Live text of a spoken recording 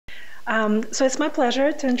So it's my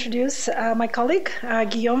pleasure to introduce my colleague,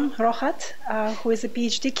 Guillaume Rohat, who is a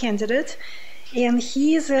PhD candidate. And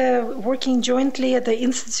he is working jointly at the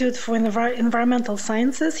Institute for Environmental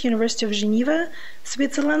Sciences, University of Geneva,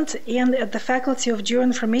 Switzerland, and at the Faculty of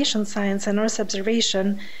Geoinformation Science and Earth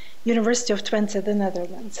Observation, University of Twente, the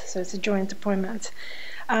Netherlands. So it's a joint appointment.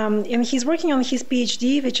 And he's working on his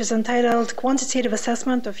PhD, which is entitled Quantitative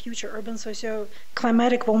Assessment of Future Urban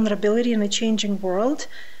Socio-Climatic Vulnerability in a Changing World.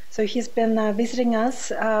 So he's been visiting us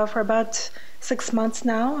for about 6 months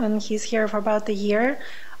now, and he's here for about a year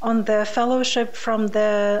on the fellowship from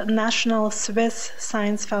the National Swiss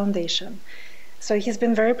Science Foundation. So he's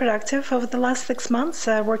been very productive over the last 6 months,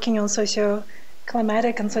 working on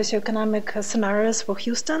socio-climatic and socioeconomic scenarios for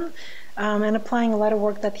Houston, and applying a lot of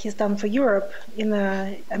work that he's done for Europe in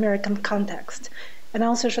the American context. And I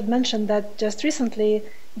also should mention that just recently,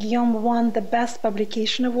 Guillaume won the Best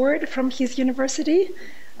Publication Award from his university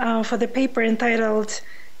for the paper entitled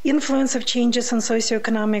Influence of Changes in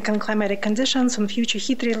Socioeconomic and Climatic Conditions on Future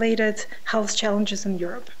Heat-Related Health Challenges in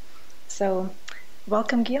Europe. So,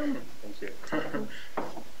 welcome, Guillaume. Thank you.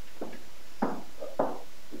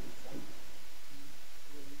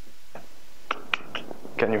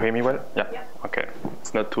 Can you hear me well? Yeah. Okay.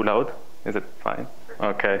 It's not too loud. Is it fine?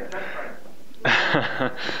 Okay.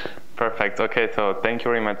 Perfect. Okay, so thank you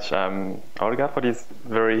very much, Olga, for this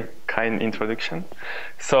very kind introduction.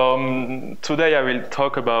 So today I will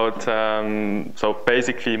talk about, so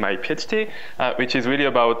basically my PhD, which is really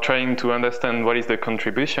about trying to understand what is the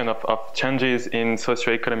contribution of changes in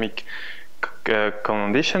socioeconomic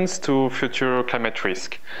conditions to future climate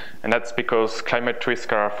risk. And that's because climate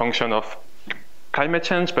risk are a function of climate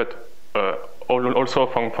change, but also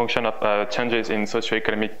a function of changes in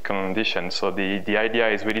socioeconomic conditions. So the idea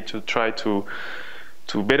is really to try to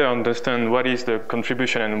better understand what is the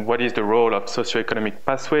contribution and what is the role of socioeconomic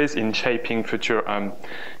pathways in shaping future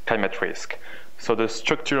climate risk. So the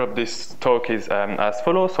structure of this talk is as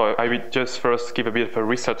follows. So I will just first give a bit of a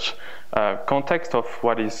research context of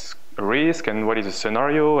what is risk and what is a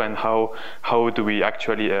scenario and how do we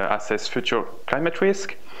actually assess future climate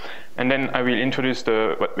risk. And then I will introduce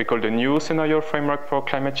what we call the new scenario framework for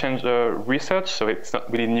climate change research. So it's not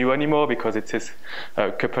really new anymore because it is a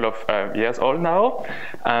couple of years old now.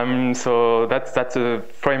 So that's a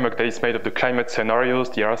framework that is made of the climate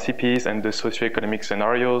scenarios, the RCPs, and the socioeconomic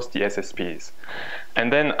scenarios, the SSPs.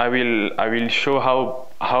 And then I will show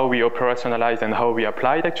how we operationalize and how we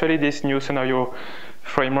applied actually this new scenario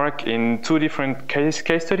framework in 2 different case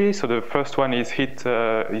studies. So the first one is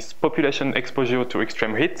population exposure to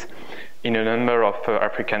extreme heat in a number of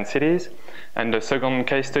African cities, and the second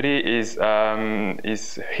case study is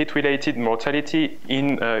heat-related mortality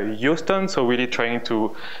in Houston. So really trying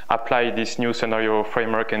to apply this new scenario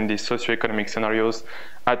framework and these socioeconomic scenarios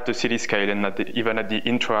at the city scale and even at the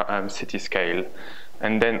intra-city scale.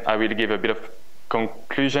 And then I will give a bit of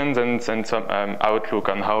conclusions and some outlook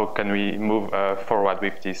on how can we move forward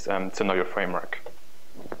with this scenario framework.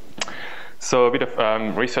 So a bit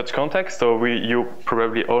of research context. So you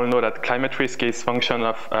probably all know that climate risk is function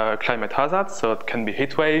of climate hazards. So it can be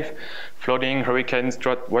heat wave, flooding, hurricanes,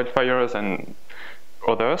 drought, wildfires, and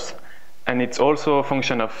others. And it's also a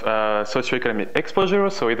function of socioeconomic exposure,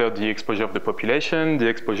 so either the exposure of the population, the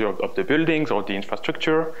exposure of the buildings or the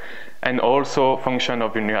infrastructure, and also function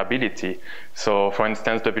of vulnerability. So for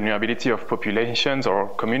instance, the vulnerability of populations or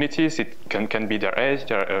communities, it can be their age,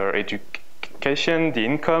 their education, the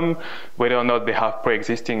income, whether or not they have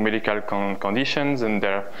pre-existing medical conditions and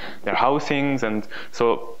their housings. And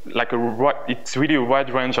so it's really a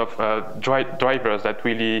wide range of drivers that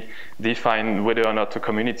really define whether or not a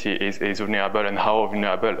community is vulnerable and how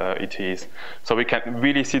vulnerable it is. So we can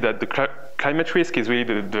really see that the climate risk is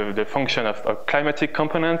really the function of a climatic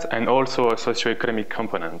component and also a socioeconomic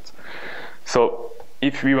component. So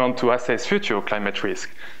if we want to assess future climate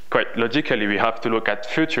risk, quite logically, we have to look at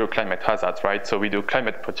future climate hazards, right? So we do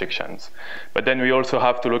climate projections. But then we also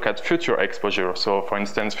have to look at future exposure. So for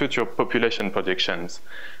instance, future population projections.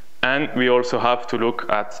 And we also have to look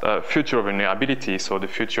at future vulnerability. So the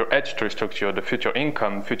future age structure, the future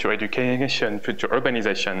income, future education, future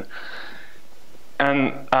urbanization.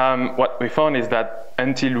 And what we found is that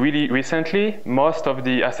until really recently, most of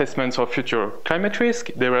the assessments of future climate risk,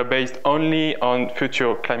 they were based only on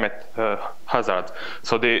future climate hazards.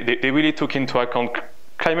 So they really took into account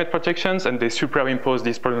climate projections and they superimposed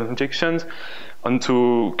these projections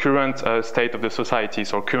onto current state of the society,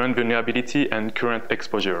 so current vulnerability and current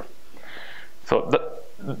exposure. So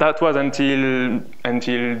that was until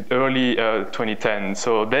early 2010.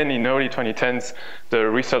 So then in early 2010s, the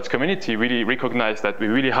research community really recognized that we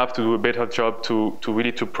really have to do a better job to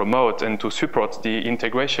really promote and to support the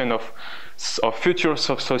integration of future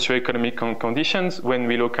socioeconomic conditions when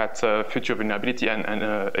we look at future vulnerability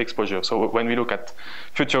and exposure. So when we look at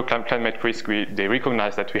future climate risk, they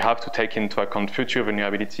recognize that we have to take into account future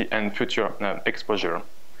vulnerability and future exposure.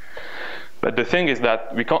 But the thing is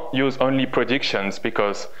that we can't use only predictions,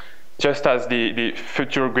 because just as the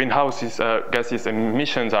future greenhouse gases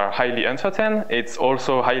emissions are highly uncertain, it's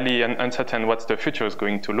also highly uncertain what the future is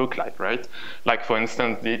going to look like, right? Like, for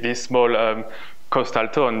instance, this small coastal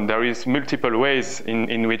town, there is multiple ways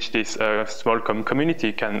in which this small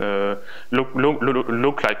community can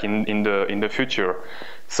look like in the future.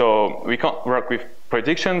 So we can't work with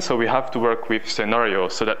predictions, so we have to work with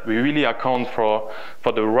scenarios so that we really account for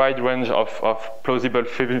the wide range of plausible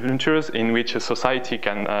futures in which a society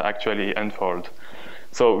can actually unfold.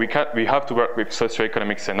 So we have to work with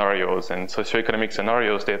socioeconomic scenarios, and socioeconomic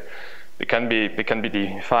scenarios, they can be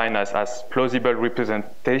defined as plausible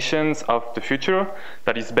representations of the future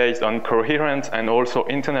that is based on coherent and also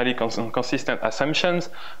internally consistent assumptions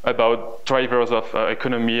about drivers of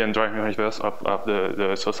economy and drivers of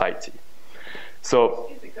the society. So,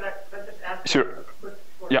 excuse me, could I just ask sure. a quick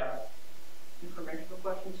informational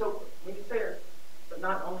question? So when you say, but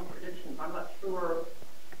not only predictions, I'm not sure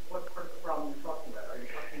what part of the problem you're talking about. Are you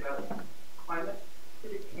talking about climate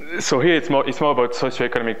predictions? So here it's more about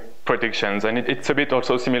socioeconomic predictions, and it's a bit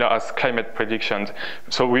also similar as climate predictions.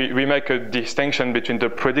 So we make a distinction between the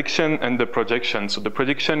prediction and the projection. So the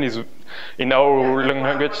prediction is, in our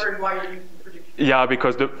language, why you're using predictions. Yeah,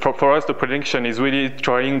 because for us the prediction is really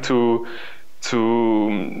trying to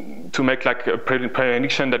make like a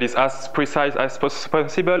prediction that is as precise as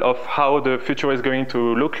possible of how the future is going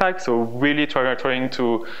to look like. So really trying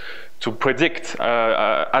to predict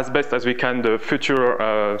as best as we can the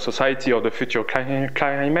future society or the future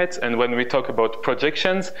climate. And when we talk about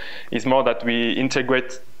projections, it's more that we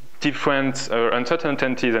integrate different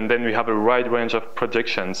uncertainties, and then we have a wide range of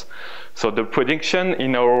projections. So the prediction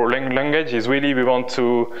in our language is really, we want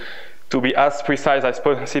to be as precise as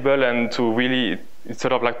possible and to really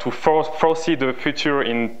sort of like to foresee the future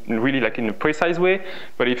in really like in a precise way.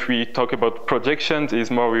 But if we talk about projections,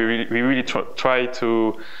 is more we really try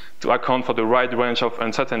to account for the wide range of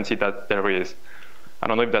uncertainty that there is. I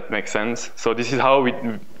don't know if that makes sense. So this is how we,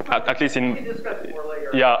 at least in,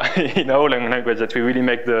 in our language, that we really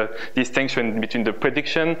make the distinction between the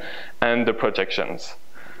prediction and the projections.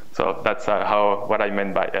 So that's what I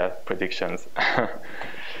meant by predictions.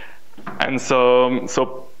 And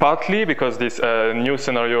so partly because this new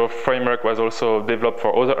scenario framework was also developed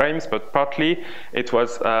for other aims, but partly it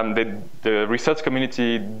was the research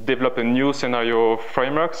community developed a new scenario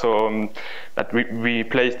framework, so that we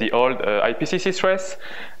replaced the old IPCC stress.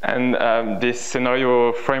 And this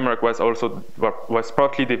scenario framework was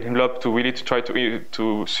partly developed to really try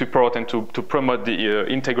to support and to promote the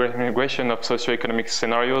integration of socioeconomic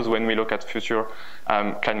scenarios when we look at future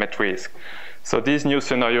climate risk. So this new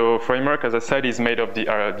scenario framework, as I said, is made of the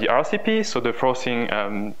RCP, so the forcing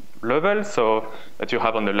level, so that you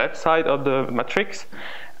have on the left side of the matrix,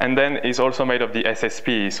 and then is also made of the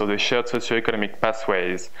SSP, so the shared socioeconomic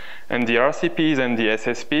pathways. And the RCPs and the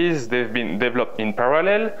SSPs, they've been developed in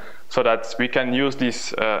parallel, so that we can use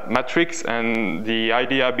this matrix, and the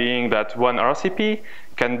idea being that one RCP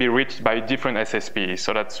can be reached by different SSPs.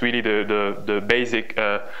 So that's really the basic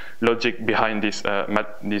logic behind this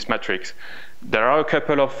matrix. There are a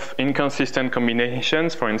couple of inconsistent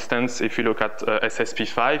combinations. For instance, if you look at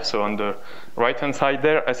SSP5, so on the right-hand side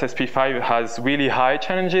there, SSP5 has really high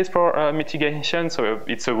challenges for mitigation. So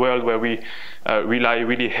it's a world where we rely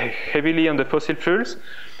really heavily on the fossil fuels.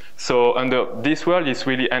 So under this world, it's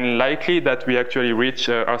really unlikely that we actually reach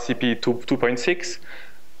RCP 2.6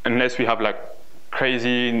 unless we have like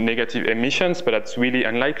crazy negative emissions, but that's really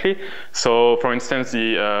unlikely. So for instance,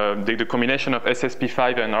 the combination of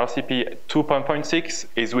SSP5 and RCP 2.6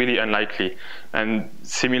 is really unlikely. And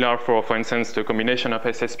similar for instance, the combination of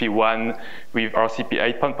SSP1 with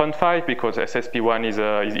RCP 8.5, because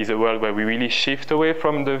SSP1 is a world where we really shift away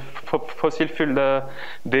from the fossil fuel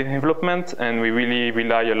development, and we really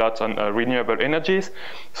rely a lot on renewable energies.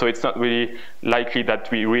 So it's not really likely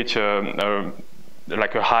that we reach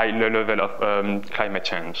like a high level of climate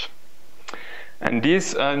change. And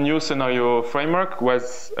this new scenario framework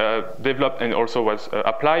was developed and also was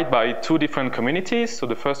applied by two different communities. So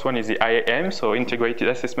the first one is the IAM, so Integrated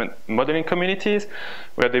Assessment Modeling Communities,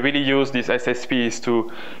 where they really use these SSPs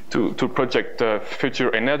to project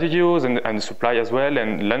future energy use and supply as well,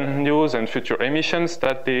 and land use and future emissions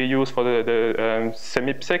that they use for the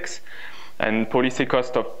semi-PSECs, and policy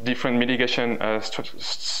cost of different mitigation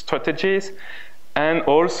strategies. And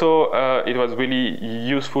also, it was really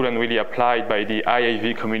useful and really applied by the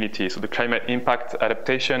IAV community, so the Climate Impact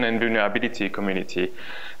Adaptation and Vulnerability community.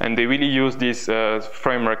 And they really use this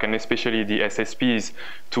framework, and especially the SSPs,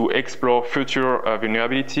 to explore future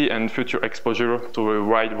vulnerability and future exposure to a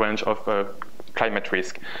wide range of climate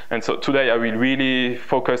risk. And so today I will really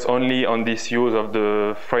focus only on this use of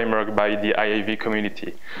the framework by the IAV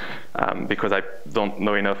community, because I don't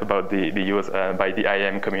know enough about the use by the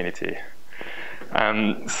IAM community.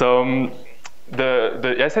 The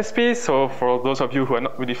SSPs, so for those of you who are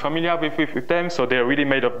not really familiar with them, so they're really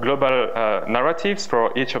made of global narratives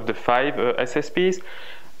for each of the 5 SSPs,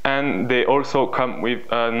 and they also come with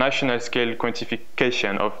a national scale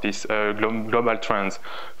quantification of these global trends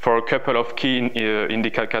for a couple of key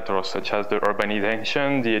indicators, such as the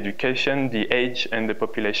urbanization, the education, the age, and the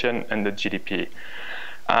population, and the GDP.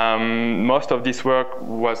 Most of this work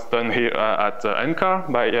was done here at NCAR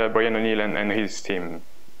by Brian O'Neill and his team.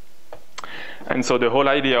 And so the whole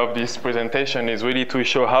idea of this presentation is really to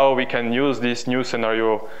show how we can use this new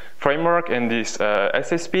scenario framework and these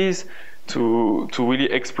SSPs to really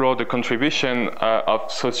explore the contribution of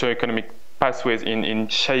socioeconomic pathways in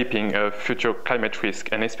shaping future climate risk,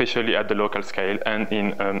 and especially at the local scale and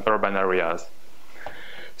in urban areas.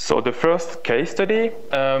 So the first case study,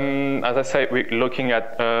 as I said, we're looking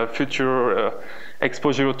at future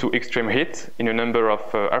exposure to extreme heat in a number of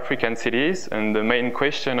African cities. And the main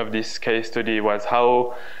question of this case study was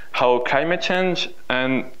how climate change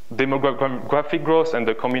and demographic growth and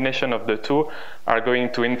the combination of the two are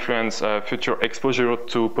going to influence future exposure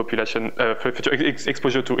to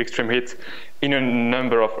exposure to extreme heat in a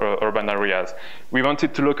number of urban areas. We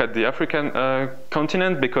wanted to look at the African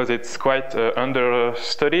continent because it's quite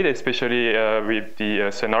understudied, especially with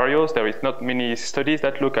the scenarios. There is not many studies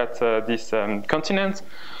that look at this continent.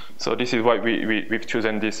 So this is why we've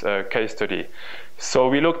chosen this case study. So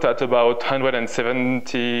we looked at about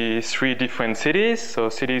 173 different cities, so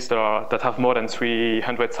cities that have more than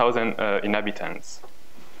 300,000 inhabitants.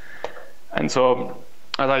 And so,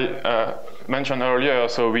 as I mentioned earlier,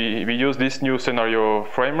 so we use this new scenario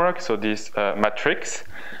framework, so this matrix.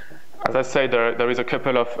 As I said, there is a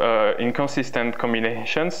couple of inconsistent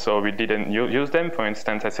combinations, so we didn't use them. For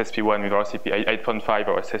instance, SSP1 with RCP 8.5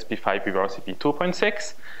 or SSP5 with RCP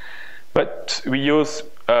 2.6. But we use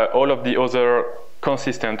all of the other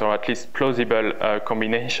consistent or at least plausible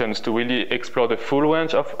combinations to really explore the full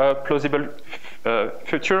range of plausible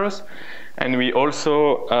futures. And we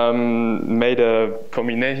also made a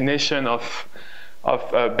combination of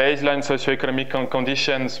baseline socioeconomic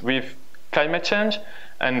conditions with climate change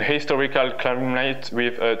and historical climate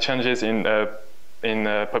with changes in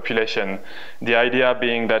population. The idea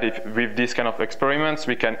being that if with these kind of experiments,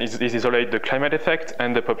 we can isolate the climate effect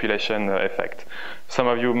and the population effect. Some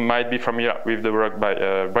of you might be familiar with the work by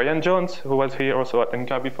Brian Jones, who was here also at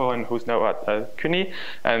NCAR before and who's now at CUNY.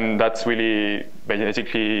 And that's really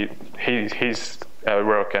basically his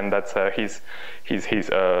work, and that's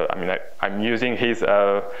I'm using his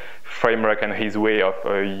framework and his way of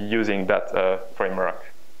using that framework.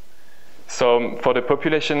 So for the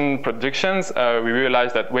population predictions, we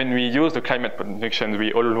realized that when we use the climate predictions,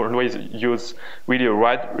 we always use really a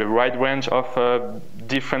wide range of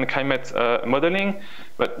different climate modeling.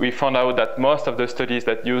 But we found out that most of the studies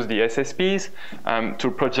that use the SSPs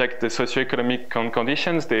to project the socioeconomic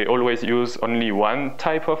conditions, they always use only one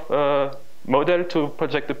type of model to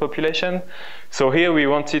project the population. So here we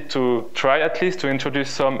wanted to try at least to introduce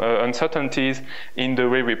some uncertainties in the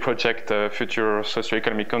way we project future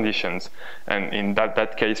socioeconomic conditions, and in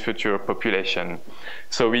that case, future population.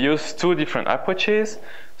 So we use two different approaches.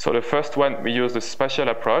 So the first one, we use the spatial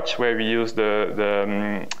approach, where we use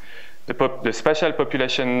the spatial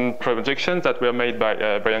population projections that were made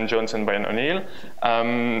by Brian Jones and Brian O'Neill.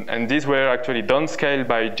 And these were actually downscaled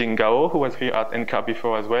by Jing Gao, who was here at NCAR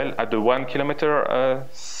before as well, at the 1 kilometer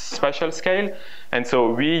spatial scale. And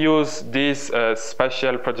so we use these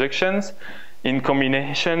spatial projections in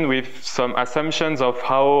combination with some assumptions of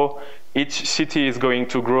how each city is going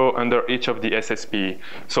to grow under each of the SSP.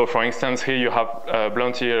 So for instance, here you have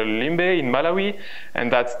Blantyre Limbe in Malawi,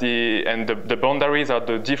 and that's the boundaries are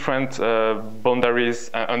the different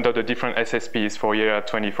boundaries under the different SSPs for year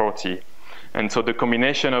 2040. And so the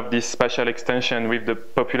combination of this spatial extension with the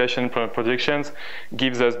population projections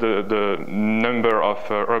gives us the number of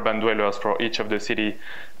urban dwellers for each of the city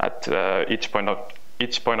at each point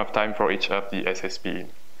of time for each of the SSP.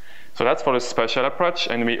 So that's for the spatial approach,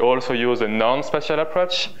 and we also use a non-spatial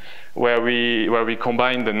approach where we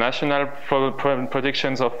combine the national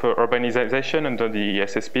projections of urbanization under the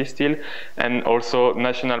SSP still, and also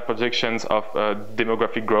national projections of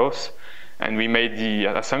demographic growth. And we made the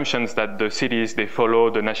assumptions that the cities, they follow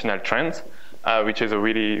the national trends, which is a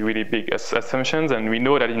really big assumption. And we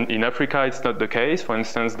know that in Africa, it's not the case. For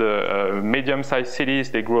instance, the medium-sized cities,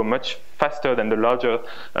 they grow much faster than the larger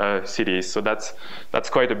cities. So that's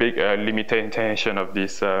quite a big limitation of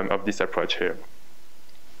this approach here.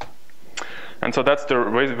 And so that's the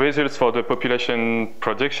results for the population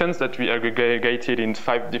projections that we aggregated in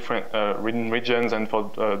 5 different regions and for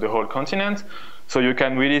the whole continent. So you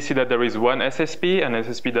can really see that there is one SSP, an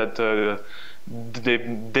SSP that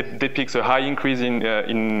depicts a high increase in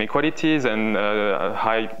inequalities, and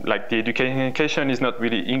like the education is not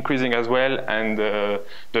really increasing as well, and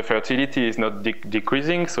the fertility is not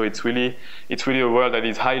decreasing. So it's really a world that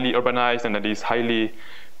is highly urbanized and that is highly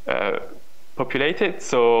populated.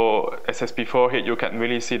 So SSP4 here, you can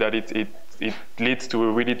really see that it leads to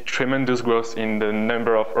a really tremendous growth in the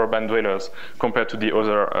number of urban dwellers compared to the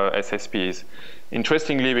other SSPs.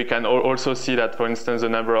 Interestingly, we can also see that, for instance, the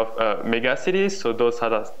number of megacities, so those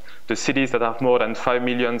are the cities that have more than 5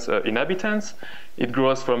 million inhabitants, it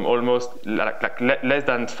grows from almost less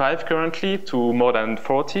than 5 currently to more than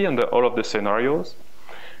 40 under all of the scenarios.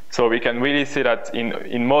 So we can really see that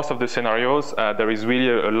in most of the scenarios, there is really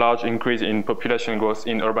a large increase in population growth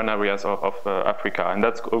in urban areas of Africa. And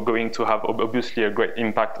that's going to have obviously a great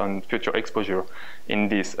impact on future exposure in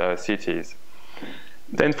these cities.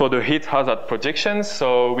 Then for the heat hazard projections,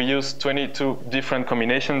 so we use 22 different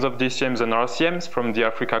combinations of DCMs and RCMs from the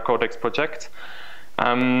Africa Cortex project.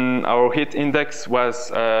 Our heat index was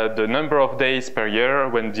the number of days per year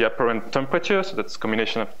when the apparent temperature, so that's a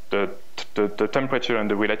combination of the temperature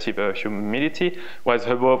and the relative humidity, was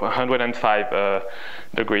above 105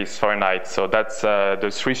 degrees Fahrenheit. So that's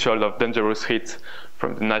the threshold of dangerous heat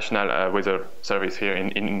from the National Weather Service here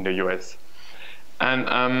in the US.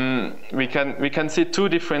 And we can see 2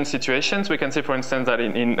 different situations. We can see, for instance, that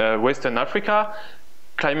in Western Africa,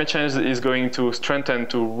 climate change is going to strengthen,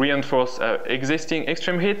 to reinforce existing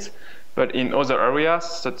extreme heat. But in other areas,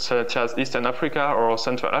 such as Eastern Africa or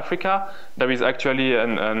Central Africa, there is actually a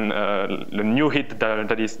new heat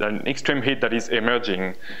that is an extreme heat that is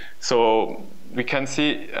emerging. So we can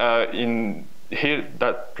see here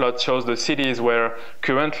that plot shows the cities where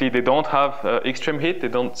currently they don't have extreme heat, they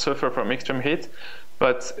don't suffer from extreme heat.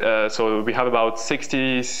 But so we have about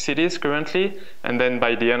 60 cities currently, and then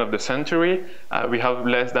by the end of the century, we have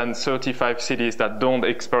less than 35 cities that don't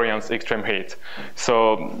experience extreme heat.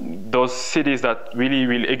 So those cities that really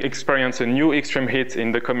will experience a new extreme heat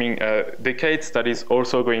in the coming decades, that is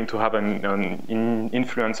also going to have an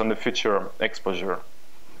influence on the future exposure.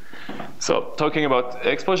 So talking about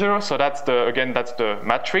exposure, so that's the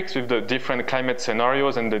matrix with the different climate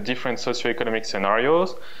scenarios and the different socioeconomic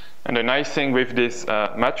scenarios. And the nice thing with this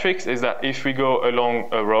matrix is that if we go along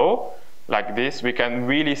a row like this, we can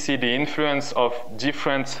really see the influence of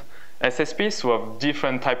different SSPs, so of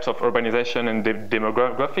different types of urbanization and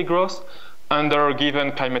demographic growth under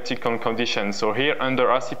given climatic conditions. So here under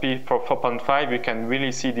RCP 4.5, we can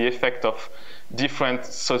really see the effect of different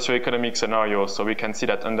socioeconomic scenarios. So we can see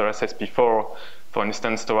that under SSP4, for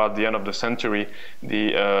instance, toward the end of the century,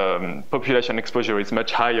 the population exposure is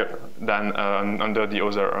much higher than under the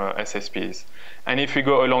other SSPs. And if we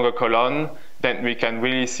go along a column, then we can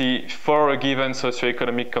really see for a given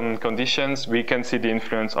socioeconomic conditions, we can see the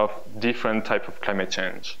influence of different types of climate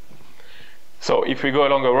change. So if we go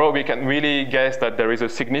along a row, we can really guess that there is a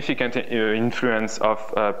significant influence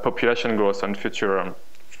of population growth on future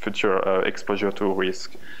exposure to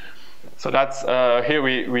risk. So that's here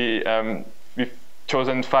we've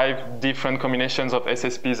chosen 5 different combinations of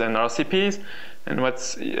SSPs and RCPs,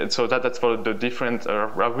 and so that's for the different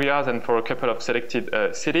areas and for a couple of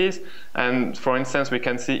selected cities. And for instance, we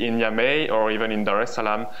can see in Niamey or even in Dar es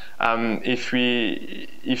Salaam, if we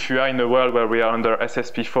are in a world where we are under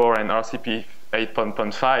SSP4 and RCP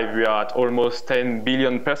 8.5, we are at almost 10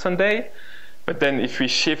 billion person day. But then if we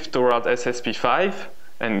shift towards SSP5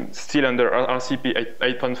 and still under RCP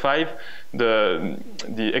 8.5,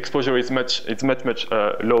 the exposure is much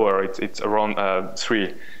lower. It's around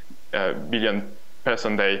 3 billion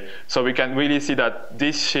person day. So we can really see that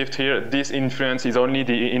this shift here, this influence is only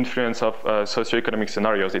the influence of socioeconomic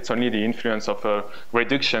scenarios. It's only the influence of a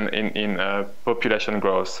reduction in population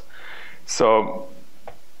growth. So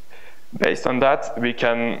based on that, we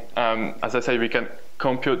can, as I say, we can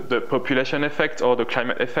compute the population effect or the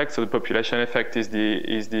climate effect. So the population effect is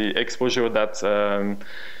the exposure that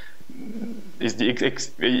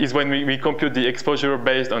is when we compute the exposure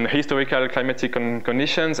based on historical climatic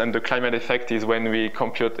conditions, and the climate effect is when we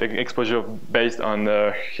compute exposure based on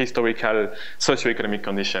historical socioeconomic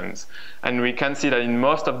conditions. And we can see that in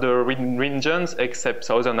most of the regions, except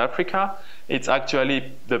Southern Africa, it's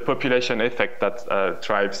actually the population effect that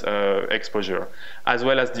drives exposure, as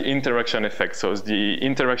well as the interaction effect. So the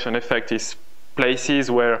interaction effect is places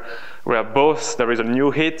where both there is a new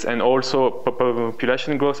hit and also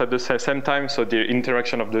population growth at the same time. So the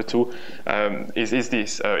interaction of the two is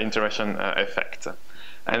this interaction effect.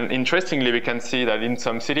 And interestingly, we can see that in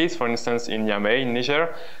some cities, for instance, in Niamey, in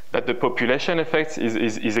Niger, that the population effect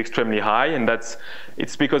is extremely high, and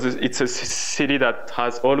it's because it's a city that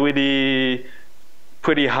has already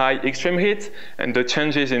pretty high extreme heat, and the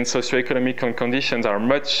changes in socioeconomic conditions are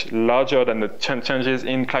much larger than the changes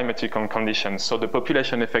in climatic conditions. So the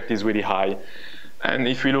population effect is really high. And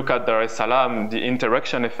if we look at Dar es Salaam, the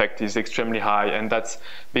interaction effect is extremely high, and that's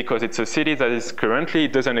because it's a city that is currently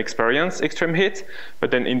doesn't experience extreme heat, but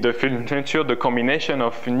then in the future, the combination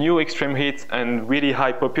of new extreme heat and really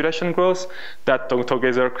high population growth, that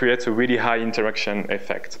together creates a really high interaction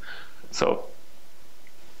effect. So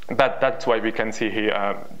that's why we can see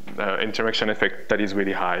here interaction effect that is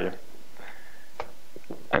really high.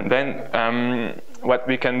 And then what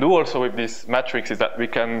we can do also with this matrix is that we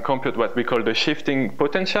can compute what we call the shifting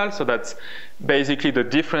potential. So that's basically the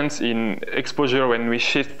difference in exposure when we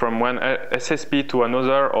shift from one SSP to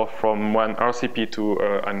another, or from one RCP to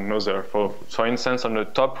another. For instance, on the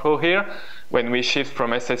top row here, when we shift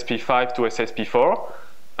from SSP5 to SSP4,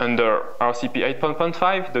 under RCP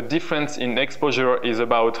 8.5, the difference in exposure is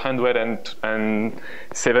about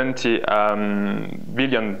 170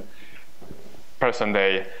 billion person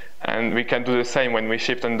day. And we can do the same when we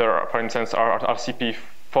shift under, for instance, our RCP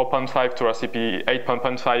 4.5 to RCP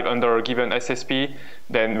 8.5 under a given SSP,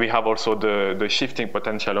 then we have also the shifting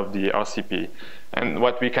potential of the RCP. And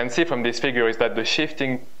what we can see from this figure is that the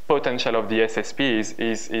shifting potential of the SSP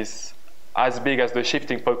is as big as the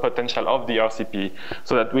shifting potential of the RCP.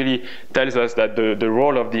 So that really tells us that the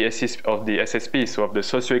role of the SSP, so of the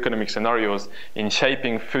socioeconomic scenarios, in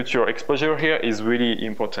shaping future exposure here is really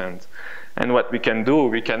important. And what we can do,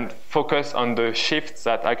 we can focus on the shifts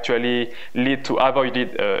that actually lead to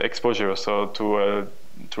avoided exposure, so to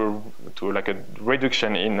like a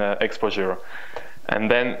reduction in exposure. And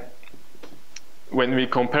then when we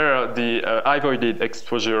compare the avoided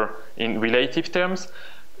exposure in relative terms,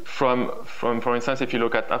 from for instance, if you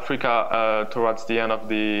look at Africa towards the end of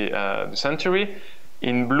the century,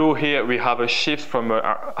 in blue here we have a shift from a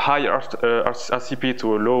high RCP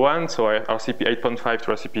to a low one, so RCP 8.5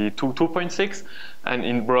 to RCP 2.6, and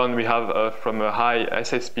in brown we have from a high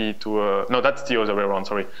SSP to a, no, that's the other way around,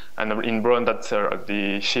 sorry. And in brown that's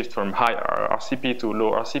the shift from high RCP to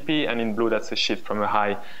low RCP, and in blue that's a shift from a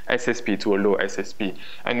high SSP to a low SSP.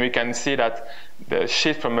 And we can see that the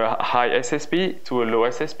shift from a high SSP to a low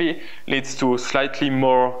SSP leads to slightly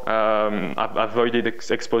more avoided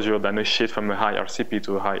exposure than a shift from a high RCP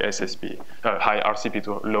to a high SSP, high RCP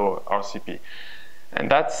to low RCP. And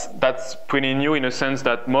that's pretty new in a sense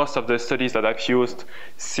that most of the studies that have used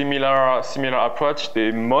similar approach,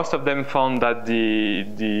 most of them found that the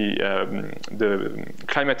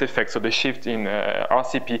climate effect, so the shift in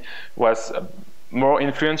RCP, was more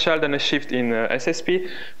influential than a shift in SSP.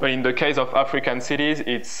 But in the case of African cities,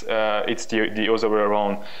 it's the other way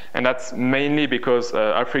around. And that's mainly because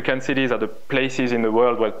African cities are the places in the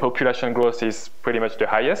world where population growth is pretty much the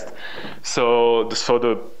highest. So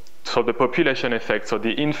the population effect, so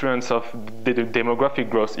the influence of the demographic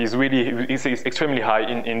growth is extremely high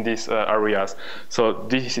in these areas. So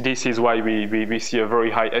this is why we see a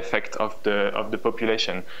very high effect of the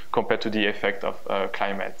population compared to the effect of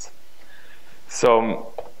climate.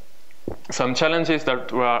 So some challenges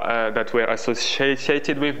that were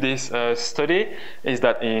associated with this study is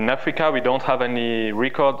that in Africa we don't have any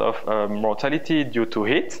record of mortality due to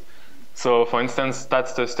heat. So, for instance,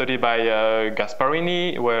 that's the study by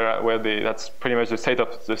Gasparini, where that's pretty much the state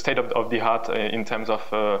of the art in terms of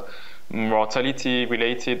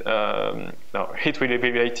mortality-related,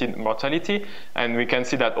 heat-related mortality, and we can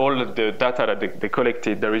see that all of the data that they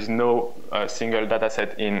collected, there is no single data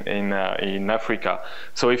set in Africa.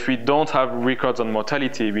 So if we don't have records on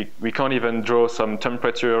mortality, we can't even draw some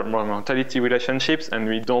temperature mortality relationships, and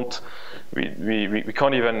we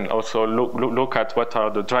can't even also look at what are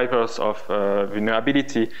the drivers of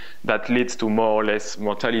vulnerability that leads to more or less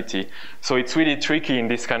mortality. So it's really tricky in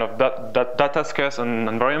this kind of data scarce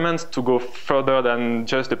environments to go further than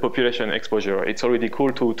just the population exposure. It's already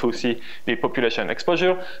cool to see the population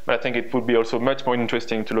exposure, but I think it would be also much more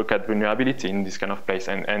interesting to look at vulnerability in this kind of place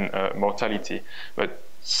and mortality. But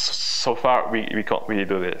so far, we can't really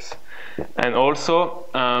do this. And also,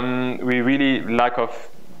 we really lack of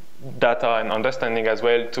data and understanding as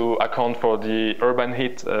well to account for the urban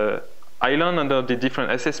heat island under the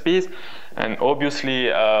different SSPs. And obviously,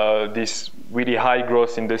 this really high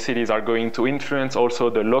growth in the cities are going to influence also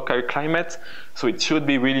the local climate. So it should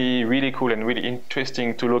be really, really cool and really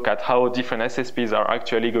interesting to look at how different SSPs are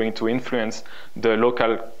actually going to influence the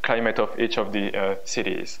local climate of each of the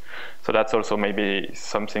cities. So that's also maybe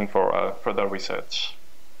something for further research.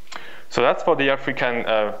 So that's for the African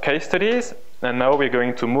case studies. And now we're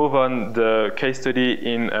going to move on the case study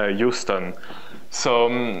in Houston. So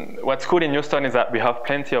what's cool in Houston is that we have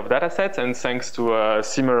plenty of data sets, and thanks to a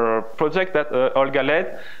similar project that Olga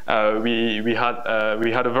led, we had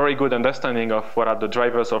a very good understanding of what are the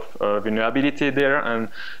drivers of vulnerability there, and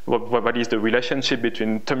what is the relationship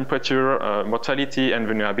between temperature, mortality, and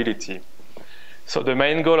vulnerability. So the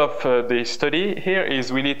main goal of the study here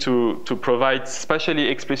is really to provide spatially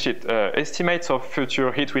explicit estimates of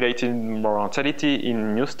future heat-related mortality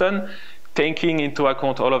in Houston, taking into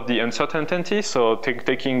account all of the uncertainties, so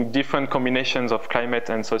taking different combinations of climate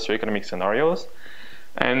and socioeconomic scenarios,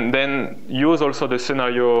 and then use also the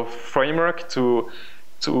scenario framework to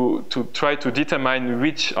try to determine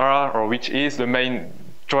which are or which is the main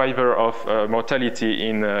driver of mortality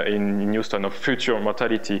in Houston, of future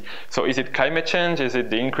mortality. So is it climate change, is it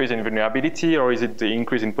the increase in vulnerability, or is it the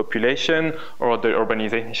increase in population, or the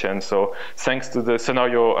urbanization? So thanks to the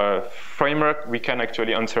scenario framework, we can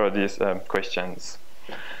actually answer these questions.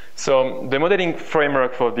 So the modeling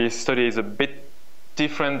framework for this study is a bit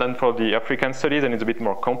different than for the African studies, and it's a bit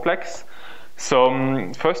more complex.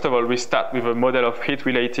 So first of all, we start with a model of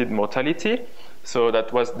heat-related mortality. So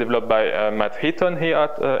that was developed by Matt Heaton here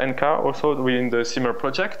at NCAR, also within the similar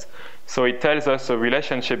project. So it tells us a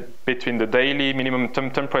relationship between the daily minimum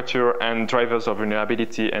temperature and drivers of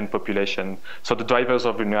vulnerability and population. So the drivers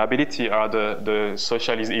of vulnerability are the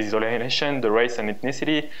social isolation, the race and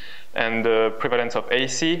ethnicity, and the prevalence of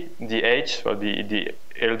AC, the age, so the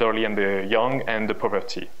elderly and the young, and the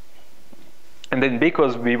poverty. And then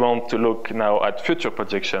because we want to look now at future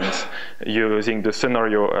projections using the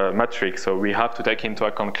scenario matrix, so we have to take into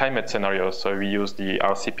account climate scenarios. So we use the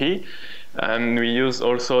RCP, and we use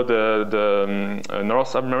also the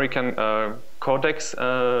North American Codex,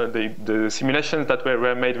 the simulations that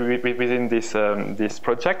were made within this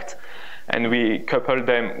project. And we couple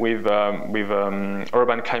them with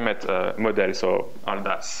urban climate model, so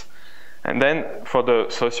ALDAS. And then for the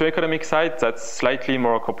socioeconomic side, that's slightly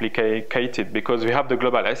more complicated because we have the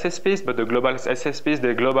global SSPs, but the global SSPs,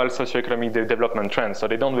 the global socioeconomic development trends. So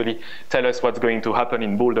they don't really tell us what's going to happen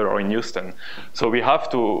in Boulder or in Houston. So we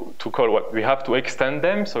have to we have to extend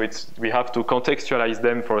them. So we have to contextualize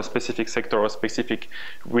them for a specific sector or specific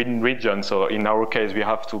region. So in our case, we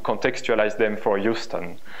have to contextualize them for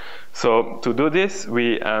Houston. So to do this,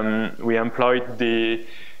 we employed the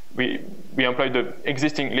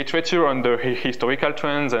existing literature on the historical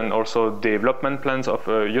trends and also development plans of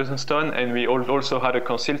Houston, and we also had a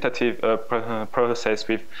consultative process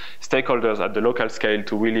with stakeholders at the local scale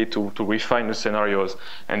to really to refine the scenarios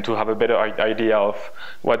and to have a better idea of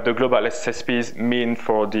what the global SSPs mean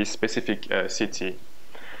for this specific city.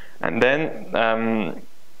 And then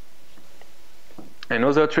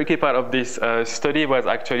another tricky part of this study was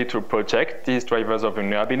actually to project these drivers of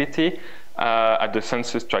vulnerability at the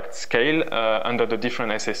census tract scale under the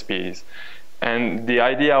different SSPs. And the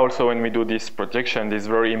idea also when we do this projection is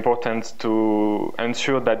very important to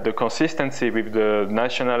ensure that the consistency with the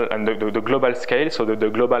national and the global scale, so the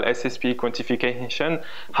global SSP quantification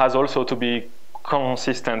has also to be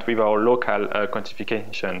consistent with our local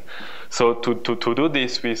quantification. So to do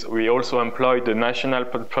this, we also employ the national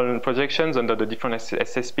projections under the different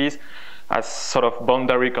SSPs as sort of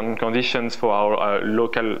boundary conditions for our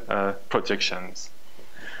local projections.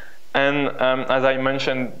 And as I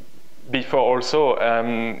mentioned before also,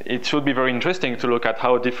 it should be very interesting to look at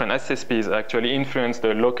how different SSPs actually influence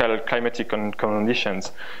the local climatic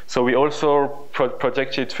conditions. So we also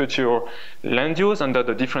projected future land use under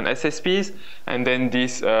the different SSPs, and then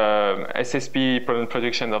these SSP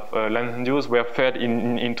projections of land use were fed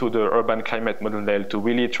into the urban climate model to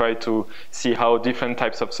really try to see how different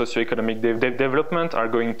types of socioeconomic development are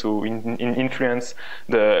going to influence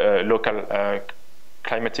the local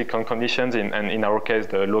climatic conditions, and in our case,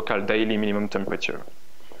 the local daily minimum temperature.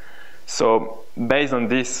 So based on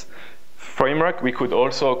this framework, we could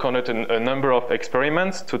also conduct a number of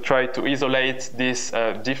experiments to try to isolate these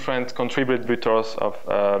different contributors of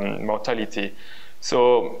mortality.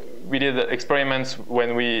 So we did experiments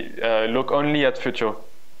when we look only at future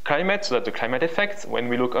climate, so that's the climate effect. When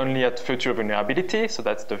we look only at future vulnerability, so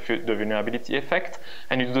that's the vulnerability effect.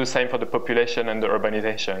 And you do the same for the population and the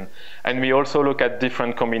urbanization. And we also look at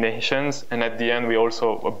different combinations. And at the end, we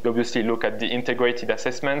also obviously look at the integrated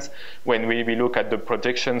assessments when we look at the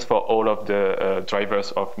projections for all of the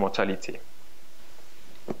drivers of mortality.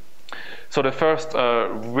 So the first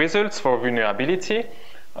results for vulnerability,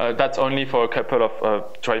 that's only for a couple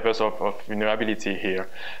of drivers of vulnerability here.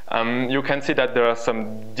 You can see that there are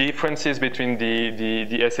some differences between the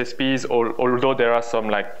SSPs, although there are some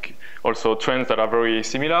also trends that are very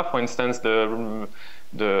similar. For instance, the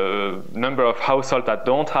number of households that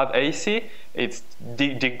don't have AC, it's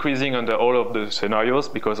decreasing under all of the scenarios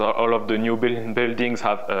because all of the new buildings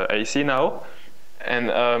have AC now.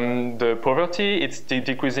 And the poverty, it's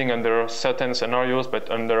decreasing under certain scenarios,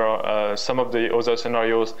 but under some of the other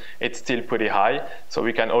scenarios, it's still pretty high. So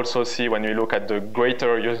we can also see when we look at the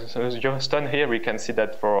greater Houston here, we can see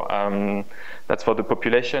that for that's for the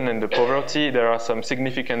population and the poverty, there are some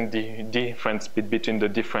significant difference between the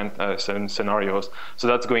different scenarios. So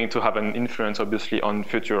that's going to have an influence, obviously, on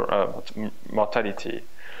future mortality.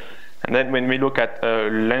 And then when we look at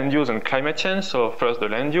land use and climate change, so first the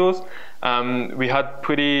land use, we had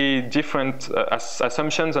pretty different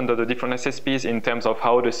assumptions under the different SSPs in terms of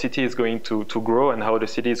how the city is going to grow and how the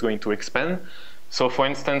city is going to expand. So for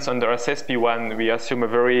instance, under SSP1, we assume a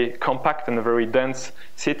very compact and a very dense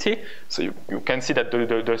city. So you can see that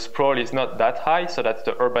the sprawl is not that high, so that's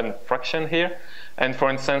the urban fraction here. And for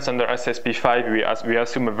instance, under SSP5, we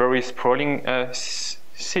assume a very sprawling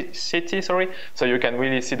city, so you can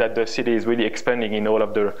really see that the city is really expanding in all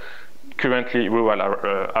of the currently rural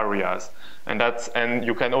areas, and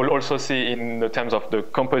you can also see in the terms of the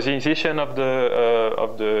composition of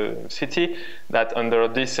the city that under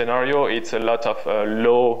this scenario it's a lot of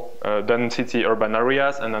low density urban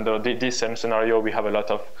areas, and under this same scenario we have a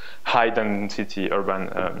lot of high density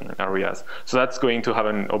urban areas. So that's going to have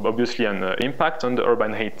obviously an impact on the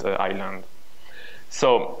urban heat island.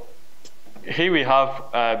 So here we have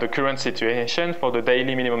the current situation for the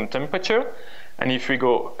daily minimum temperature, and if we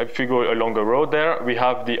go along the road there, we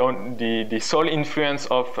have the sole influence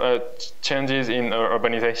of changes in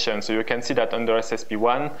urbanization. So you can see that under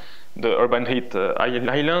SSP1, the urban heat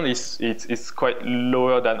island is quite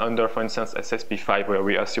lower than under, for instance, SSP5, where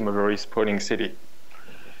we assume a very sprawling city.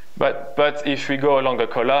 But if we go along the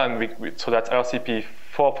column, so that's RCP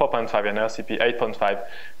 4.5 and RCP 8.5,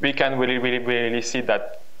 we can really see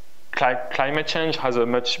that climate change has a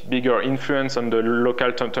much bigger influence on the local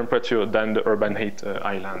temperature than the urban heat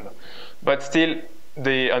island. But still,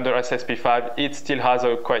 under SSP5, it still has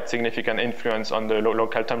a quite significant influence on the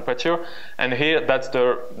local temperature. And here, that's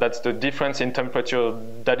the difference in temperature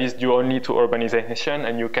that is due only to urbanization.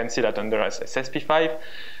 And you can see that under SSP5,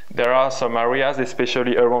 there are some areas,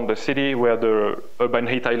 especially around the city, where the urban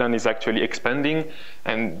heat island is actually expanding.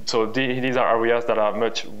 And so these are areas that are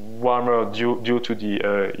much warmer due to the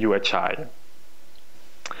UHI.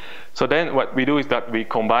 So then what we do is that we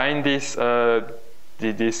combine these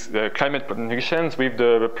climate predictions with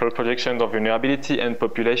the projections of vulnerability and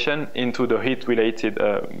population into the heat-related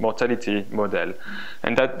mortality model.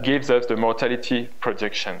 And that gives us the mortality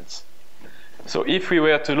projections. So if we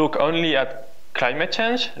were to look only at climate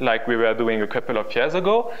change, like we were doing a couple of years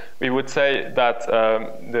ago, we would say that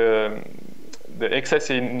the excess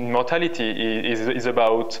in mortality is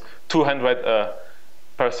about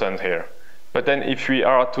 200% here. But then if we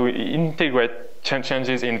are to integrate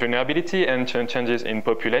changes in vulnerability and changes in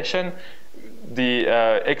population, the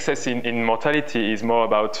excess in mortality is more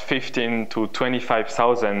about 15 to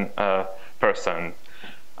 25,000%.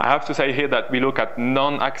 I have to say here that we look at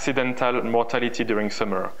non-accidental mortality during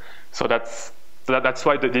summer. So that's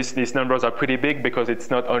why these numbers are pretty big, because it's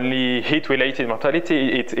not only heat-related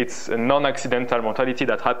mortality, it's a non-accidental mortality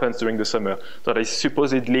that happens during the summer. So that is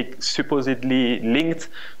supposedly linked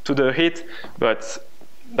to the heat, but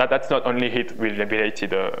that's not only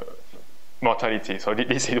heat-related mortality. So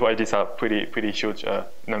this is why these are pretty huge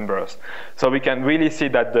numbers. So we can really see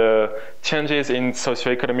that the changes in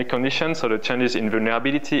socioeconomic conditions, so the changes in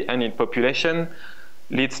vulnerability and in population,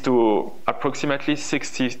 leads to approximately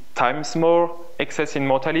 60 times more excess in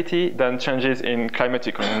mortality than changes in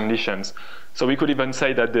climatic conditions. So we could even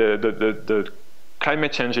say that the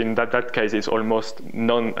climate change in that case is almost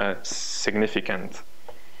non-significant.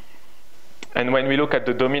 And when we look at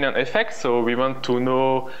the dominant effects, so we want to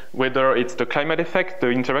know whether it's the climate effect, the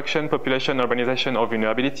interaction, population, urbanization, or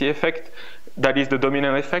vulnerability effect. That is the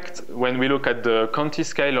dominant effect. When we look at the county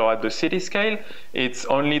scale or at the city scale, it's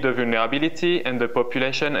only the vulnerability and the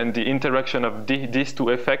population and the interaction of these two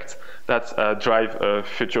effects that drive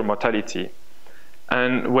future mortality.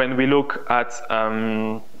 And when we look at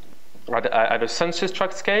a census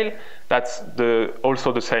tract scale, that's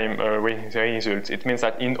also the same result. It means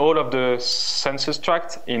that in all of the census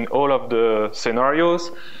tracts, in all of the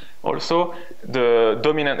scenarios, also the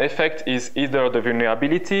dominant effect is either the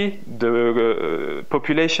vulnerability, the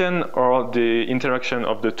population, or the interaction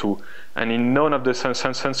of the two. And in none of the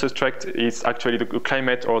census tracts, it's actually the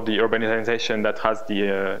climate or the urbanization that has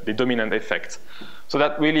the dominant effect. So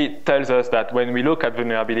that really tells us that when we look at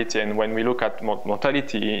vulnerability and when we look at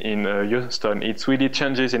mortality in Houston, it's really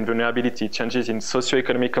changes in vulnerability, changes in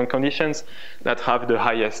socioeconomic conditions that have the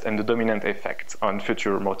highest and the dominant effect on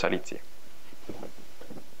future mortality.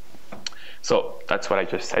 So that's what I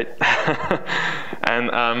just said.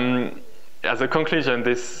 And as a conclusion,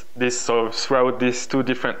 so throughout these two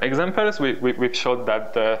different examples, we've showed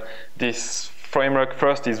that this framework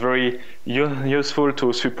first is very useful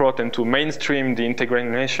to support and to mainstream the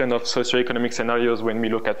integration of socioeconomic scenarios when we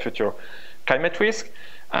look at future climate risk.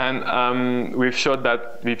 And we've showed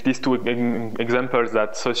that with these two examples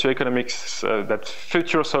that that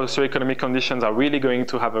future socioeconomic conditions are really going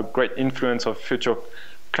to have a great influence of future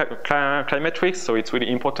climate risk. So it's really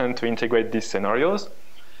important to integrate these scenarios.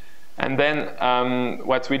 And then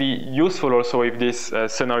what's really useful also with this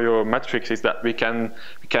scenario matrix is that we can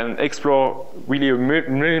explore really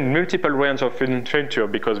a multiple range of future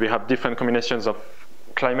because we have different combinations of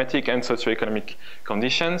climatic and socioeconomic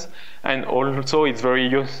conditions. And also it's very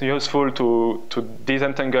useful to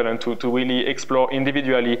disentangle and to really explore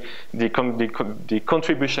individually the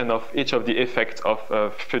contribution of each of the effects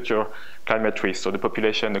of future climate risk. So the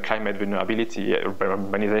population, the climate vulnerability,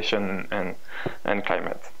 urbanization, and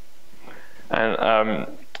climate. And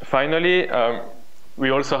finally, we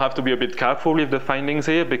also have to be a bit careful with the findings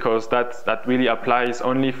here because that really applies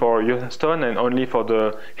only for Houston and only for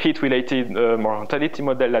the heat-related mortality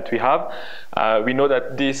model that we have. We know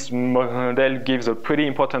that this model gives a pretty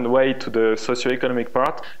important weight to the socioeconomic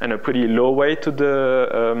part and a pretty low weight to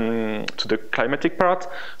the climatic part.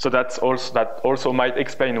 So that also might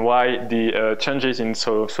explain why the changes in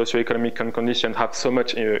socioeconomic conditions have so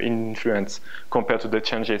much influence compared to the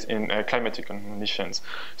changes in climatic conditions.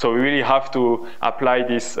 So we really have to apply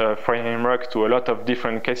this framework to a lot of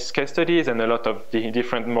different case studies and a lot of the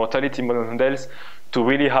different mortality models to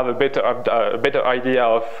really have a better idea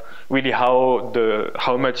of really how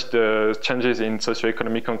much the changes in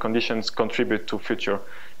socioeconomic conditions contribute to future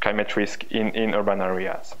climate risk in urban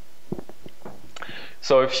areas.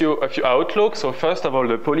 So a few outlooks. So first of all,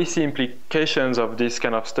 the policy implications of this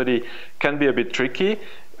kind of study can be a bit tricky.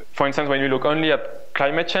 For instance, when we look only at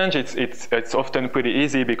climate change, it's often pretty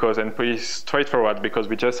easy and pretty straightforward because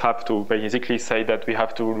we just have to basically say that we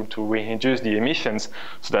have to reduce the emissions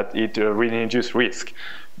so that it reduces risk.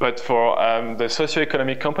 But for the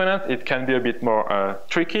socioeconomic component, it can be a bit more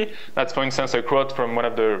tricky. That's, for instance, a quote from one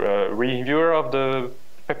of the reviewer of the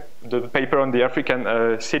paper on the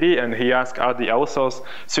African city, and he asked, are the authors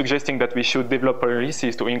suggesting that we should develop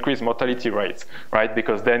policies to increase mortality rates, right?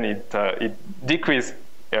 Because then it decreases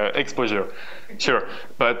exposure. Sure,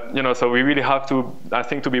 but so we really have to, I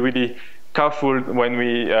think, to be really careful when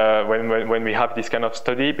we have this kind of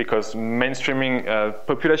study, because mainstreaming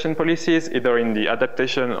population policies, either in the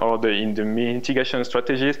adaptation or in the mitigation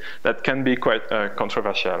strategies, that can be quite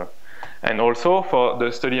controversial. And also for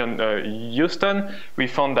the study on Houston, we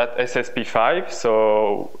found that SSP5,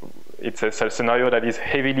 so it's a scenario that is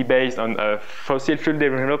heavily based on fossil fuel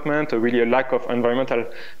development, really a lack of environmental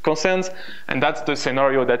concerns, and that's the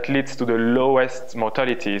scenario that leads to the lowest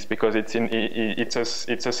mortalities, because it's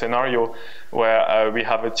a scenario where we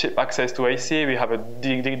have a cheap access to AC, we have a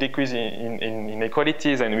decrease in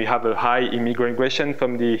inequalities, and we have a high immigration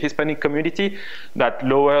from the Hispanic community that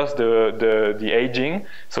lowers the aging,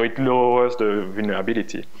 so it lowers the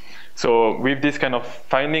vulnerability. So with this kind of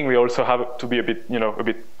finding, we also have to be a bit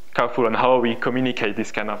careful on how we communicate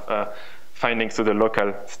this kind of findings to the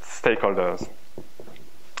local stakeholders.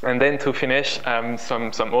 And then to finish,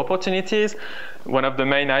 some opportunities. One of the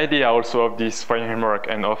main ideas also of this framework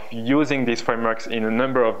and of using these frameworks in a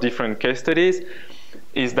number of different case studies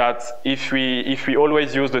is that if we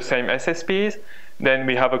always use the same SSPs, then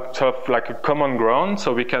we have a sort of like a common ground,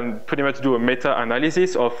 so we can pretty much do a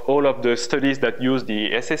meta-analysis of all of the studies that use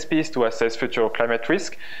the SSPs to assess future climate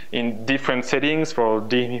risk in different settings for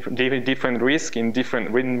different risk in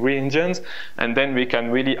different regions, and then we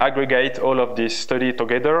can really aggregate all of these studies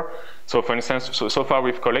together. So for instance, so far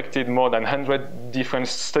we've collected more than 100 different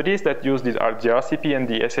studies that use the RCP and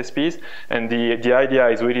the SSPs, and the idea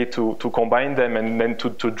is really to combine them and then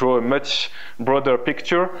to draw a much broader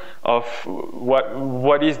picture of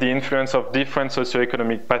what is the influence of different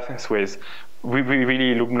socioeconomic pathways. We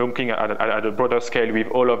really looking at a broader scale with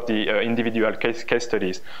all of the individual case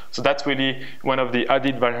studies. So that's really one of the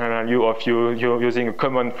added value of using a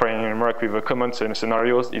common framework with a common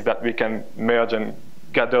scenarios, is that we can merge and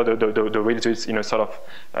gather the results in a sort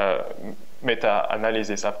of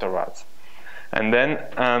meta-analysis afterwards. And then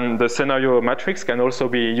the scenario matrix can also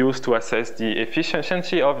be used to assess the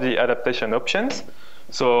efficiency of the adaptation options.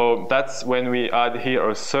 So that's when we add here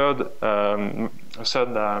a third how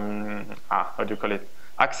do you call it?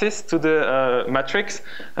 Axis to the matrix,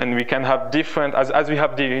 and we can have different, as we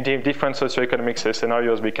have the different socioeconomic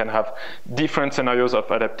scenarios, we can have different scenarios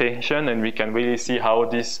of adaptation, and we can really see how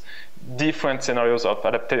these different scenarios of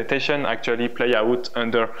adaptation actually play out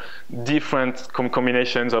under different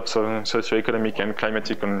combinations of socioeconomic and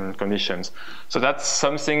climatic conditions. So that's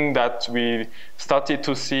something that we started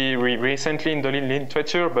to see recently in the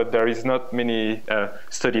literature, but there is not many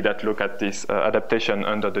studies that look at this adaptation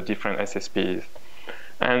under the different SSPs.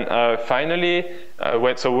 And finally,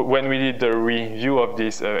 when we did the review of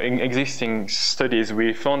these existing studies,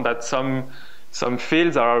 we found that some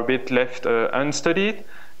fields are a bit left unstudied.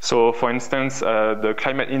 So, for instance, the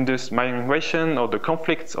climate-induced migration, or the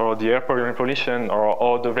conflicts, or the air pollution,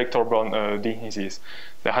 or the vector-borne diseases.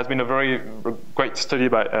 There has been a very great study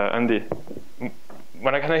by Andy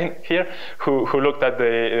here, who looked at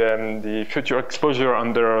the future exposure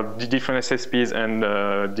under the different SSPs and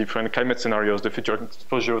different climate scenarios, the future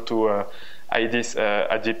exposure to Aedes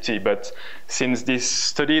aegypti. But since this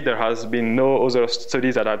study, there has been no other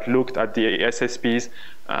studies that have looked at the SSPs,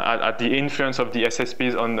 at the influence of the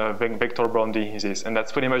SSPs on vector-borne diseases. And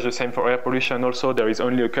that's pretty much the same for air pollution also. There is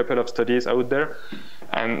only a couple of studies out there.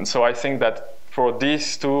 And so I think that for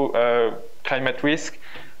these two climate risk,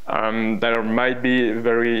 there might be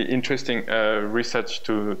very interesting research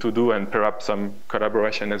to do, and perhaps some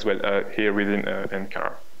collaboration as well here within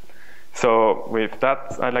NCAR. So with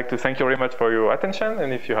that, I'd like to thank you very much for your attention,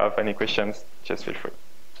 and if you have any questions, just feel free.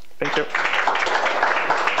 Thank you.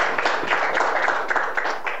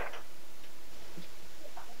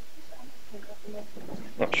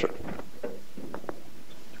 Oh, sure.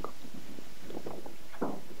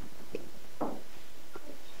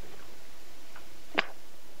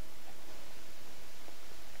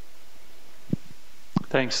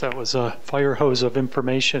 Thanks. That was a fire hose of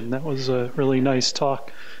information. That was a really nice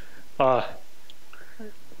talk.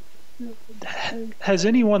 Has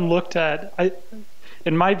anyone looked at,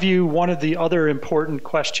 in my view, one of the other important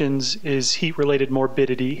questions is heat-related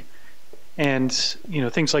morbidity, and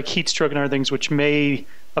things like heat stroke and other things which may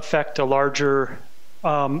affect a larger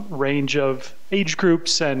range of age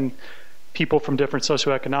groups and people from different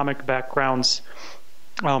socioeconomic backgrounds.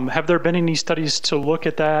 Have there been any studies to look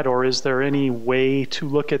at that, or is there any way to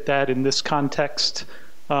look at that in this context,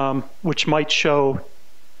 which might show,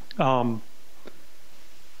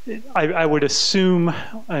 I would assume,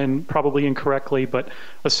 and probably incorrectly, but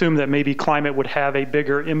assume that maybe climate would have a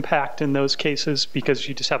bigger impact in those cases because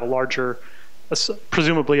you just have a larger,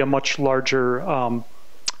 presumably a much larger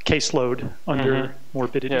caseload under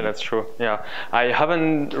morbidity. Yeah, that's true. Yeah, I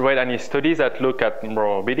haven't read any studies that look at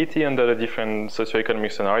morbidity under the different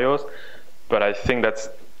socioeconomic scenarios, but I think that's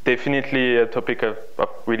definitely a topic of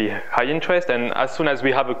really high interest. And as soon as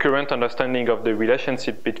we have a current understanding of the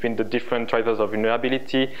relationship between the different drivers of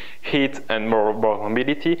vulnerability, heat and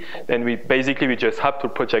morbidity, then we just have to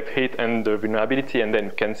project heat and the vulnerability, and then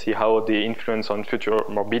can see how they influence on future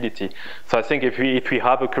morbidity. So I think if we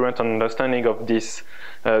have a current understanding of these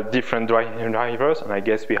different drivers, and I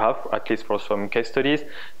guess we have, at least for some case studies,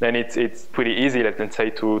 then it's pretty easy, let's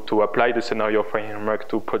say, to apply the scenario framework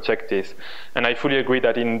to project this. And I fully agree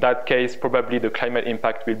that in that case, probably the climate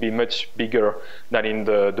impact will be much bigger than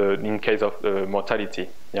in case of the mortality.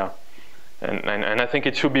 Yeah. And I think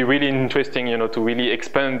it should be really interesting, to really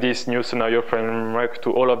expand this new scenario framework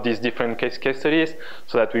to all of these different case studies,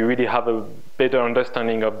 so that we really have a better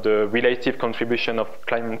understanding of the relative contribution of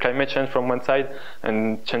climate change from one side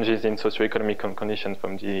and changes in socioeconomic conditions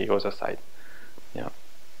from the other side. Yeah.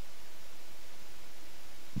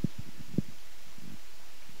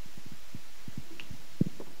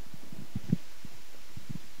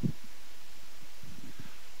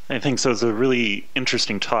 I think so. It's a really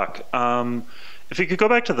interesting talk. If you could go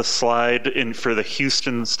back to the slide for the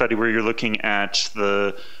Houston study where you're looking at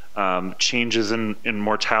the changes in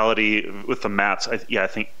mortality with the maps. I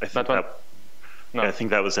think that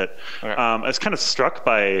was it. Okay. I was kind of struck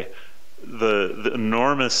by the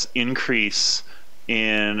enormous increase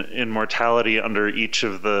in mortality under each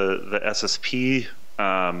of the SSP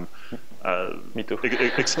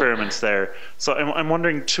experiments there. So I'm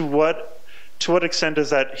wondering to what extent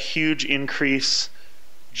is that huge increase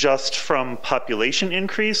just from population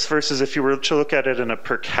increase versus if you were to look at it in a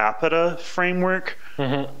per capita framework,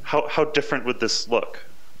 how different would this look?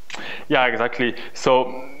 Yeah, exactly. So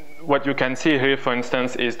what you can see here, for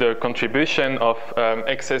instance, is the contribution of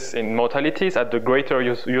excess in mortalities at the greater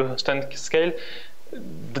Houston scale.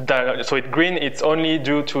 So in green, it's only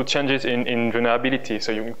due to changes in vulnerability.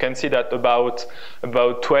 So you can see that about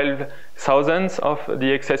 12,000 of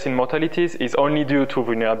the excess in mortalities is only due to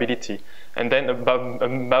vulnerability. And then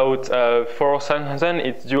about 4,000,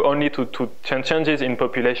 it's due only to changes in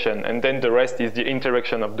population. And then the rest is the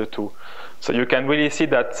interaction of the two. So you can really see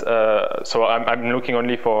that, so I'm looking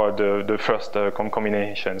only for the first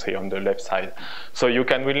combinations here on the left side. So you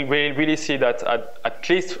can really see that at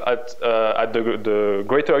least at the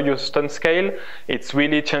greater Houston scale, it's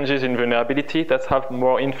really changes in vulnerability that have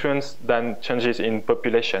more influence than changes in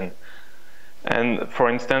population. And for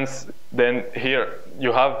instance, then here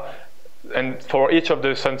you have, and for each of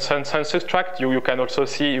the census tract, you can also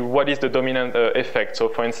see what is the dominant effect. So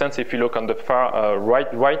for instance, if you look on the far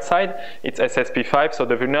right side, it's SSP5, so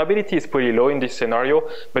the vulnerability is pretty low in this scenario,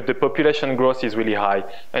 but the population growth is really high.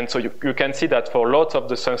 And so you can see that for lots of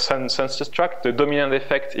the census tract, the dominant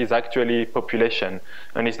effect is actually population,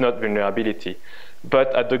 and it's not vulnerability.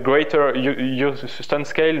 But at the greater Houston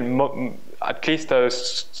scale, at least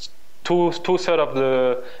two-thirds of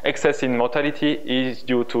the excess in mortality is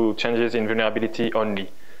due to changes in vulnerability only,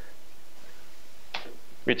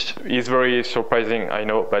 which is very surprising, I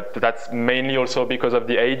know, but that's mainly also because of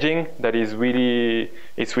the aging that is really,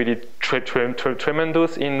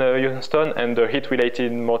 tremendous in Houston, and the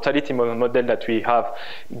heat-related mortality model that we have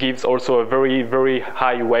gives also a very, very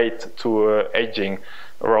high weight to aging,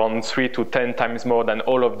 around 3 to 10 times more than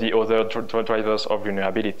all of the other drivers of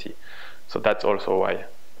vulnerability. So that's also why.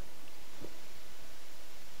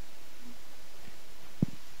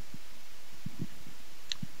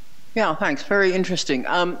 Yeah, thanks. Very interesting.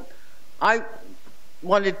 I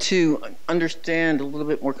wanted to understand a little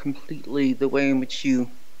bit more completely the way in which you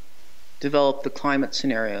developed the climate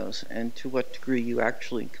scenarios and to what degree you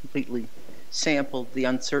actually completely sampled the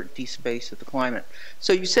uncertainty space of the climate.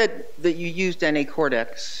 So you said that you used NA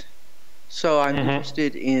Cortex. So I'm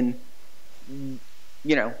interested in,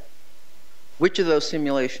 which of those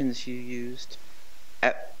simulations you used,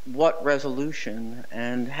 at what resolution,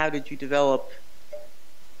 and how did you develop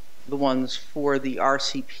the ones for the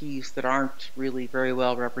RCPs that aren't really very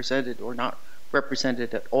well represented or not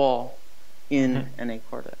represented at all in NA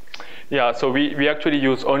Cortex? Yeah, so we actually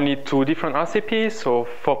use only 2 different RCPs, so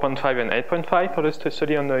 4.5 and 8.5 for the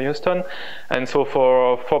study on the Houston. And so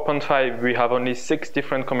for 4.5, we have only 6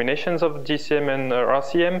 different combinations of GCM and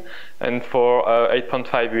RCM. And for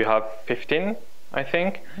 8.5, we have 15, I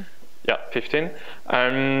think. Yeah, 15.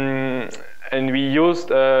 And we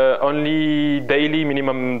used only daily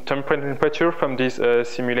minimum temperature from these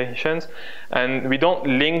simulations, and we don't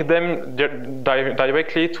link them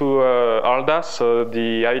directly to RDAS. So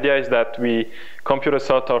the idea is that we compute a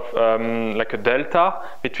sort of like a delta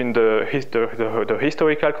between the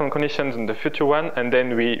historical conditions and the future one, and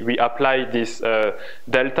then we apply this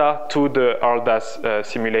delta to the RDAS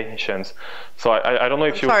simulations. So I don't know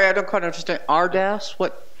if Sorry, I don't quite understand. RDAS?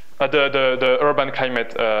 What? The urban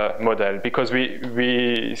climate model, because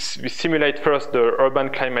we simulate first the urban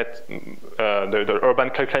climate, the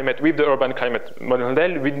urban climate with the urban climate model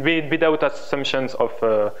without assumptions of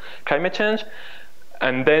climate change,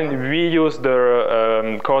 and then we use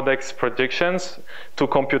the Cortex predictions to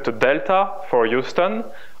compute the delta for Houston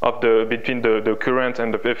of between the current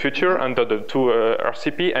and the future under the 2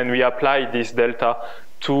 RCP, and we apply this delta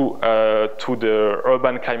to the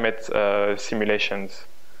urban climate simulations.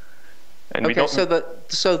 And okay, so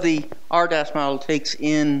the RDAS model takes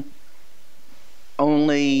in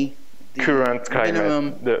only current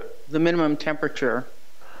climate. The minimum temperature.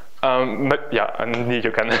 But yeah, and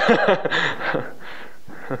you can.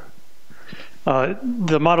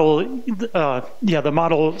 The model, the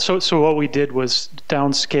model. So what we did was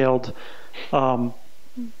downscaled.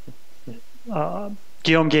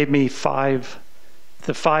 Guillaume gave me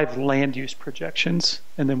the five land use projections,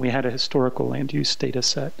 and then we had a historical land use data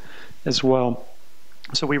set as well.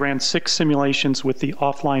 So we ran 6 simulations with the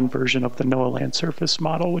offline version of the NOAA land surface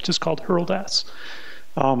model, which is called HRLDAS.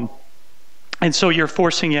 And so you're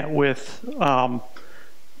forcing it with the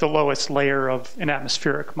lowest layer of an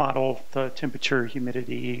atmospheric model, the temperature,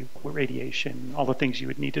 humidity, radiation, all the things you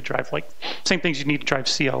would need to drive, like same things you need to drive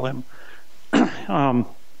CLM.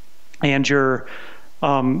 And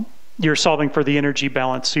you're solving for the energy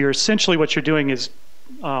balance. So you're essentially, what you're doing is,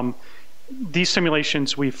 these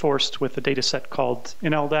simulations we forced with a data set called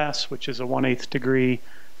NLDAS, which is a 1/8 degree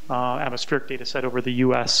atmospheric data set over the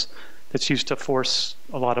US that's used to force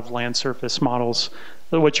a lot of land surface models.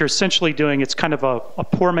 But what you're essentially doing, it's kind of a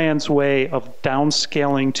poor man's way of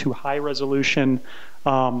downscaling to high resolution,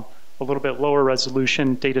 a little bit lower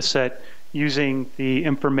resolution data set using the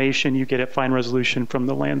information you get at fine resolution from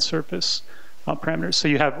the land surface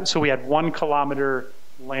parameters. So we had 1 kilometer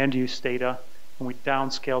land use data, and we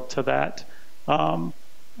downscaled to that.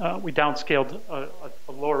 We downscaled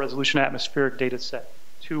a lower resolution atmospheric data set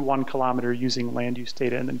to 1 kilometer using land use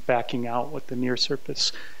data, and then backing out what the near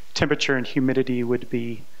surface temperature and humidity would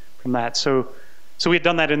be from that. So we had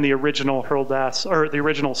done that in the original HRLDAS, or the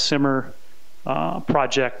original SIMMER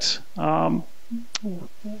project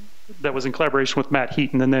that was in collaboration with Matt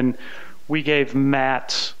Heaton, and then we gave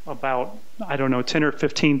Matt about, I don't know, 10 or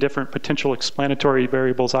 15 different potential explanatory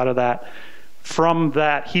variables out of that. From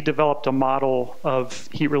that, he developed a model of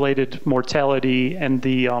heat-related mortality, and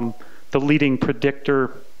the leading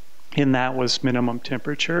predictor in that was minimum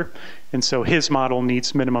temperature. And so his model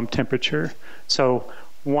needs minimum temperature. So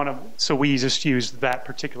we just used that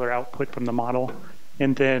particular output from the model.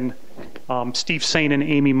 And then Steve Sain and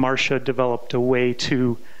Amy Marcia developed a way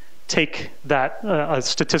to take that, a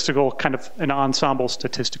statistical, kind of an ensemble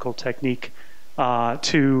statistical technique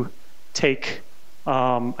to take,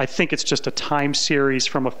 I think it's just a time series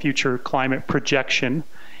from a future climate projection,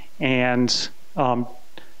 and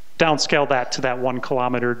downscale that to that 1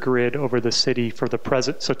 kilometer grid over the city for the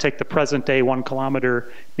present. So take the present day 1 kilometer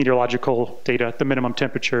meteorological data, the minimum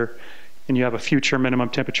temperature, and you have a future minimum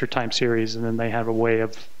temperature time series, and then they have a way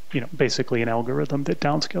of, basically an algorithm that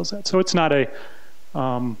downscales that. So it's not a,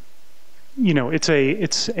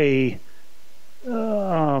 it's a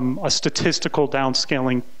statistical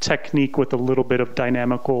downscaling technique with a little bit of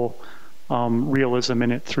dynamical realism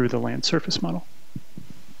in it through the land surface model.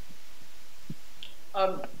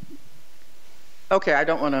 Okay, I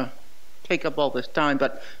don't want to take up all this time,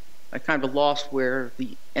 but I kind of lost where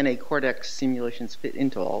the NA-Cortex simulations fit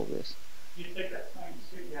into all of this. You take that time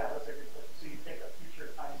series, yeah, that's a good question. So you take a future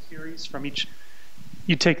time series from each.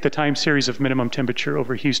 You take the time series of minimum temperature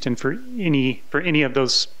over Houston for any of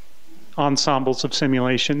those ensembles of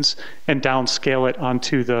simulations, and downscale it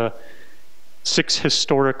onto the 6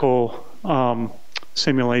 historical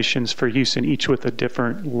simulations for Houston, each with a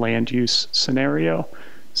different land use scenario.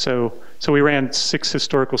 So we ran 6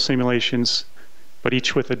 historical simulations, but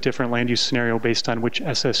each with a different land use scenario based on which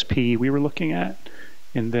SSP we were looking at,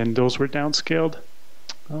 and then those were downscaled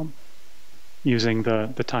using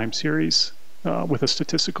the time series with a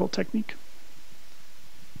statistical technique.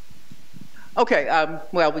 Okay,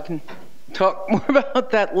 well, we can talk more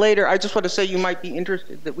about that later. I just want to say you might be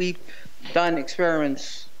interested that we've done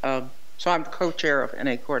experiments. So I'm co-chair of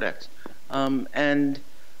NA-Cortex, and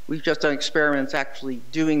we've just done experiments actually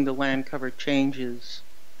doing the land cover changes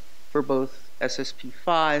for both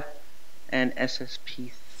SSP5 and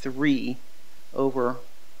SSP3 over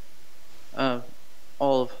all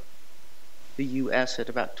of the US at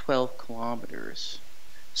about 12 kilometers.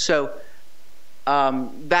 So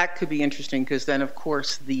that could be interesting, because then, of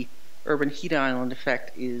course, the urban heat island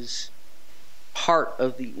effect is part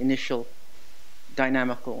of the initial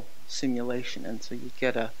dynamical simulation, and so you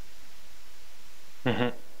get a,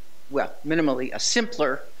 well, minimally a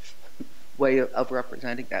simpler way of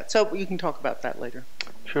representing that. So you can talk about that later.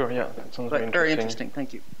 Sure, yeah, that sounds very interesting.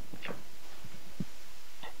 Thank you.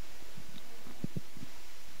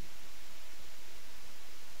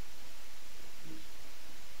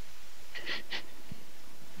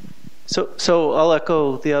 So I'll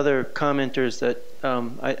echo the other commenters that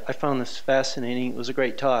I found this fascinating. It was a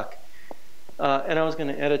great talk. And I was going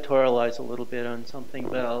to editorialize a little bit on something,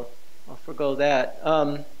 but I'll forgo that.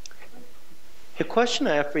 The question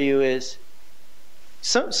I have for you is,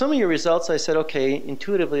 some of your results, I said, okay,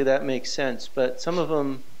 intuitively that makes sense, but some of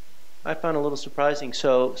them I found a little surprising.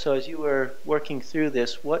 So as you were working through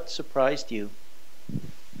this, what surprised you?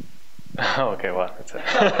 Okay, well, it's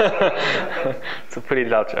a pretty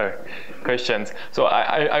large question. So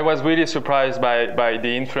I was really surprised by the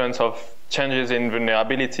influence of changes in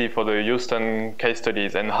vulnerability for the Houston case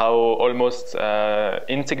studies and how almost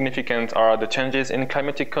insignificant are the changes in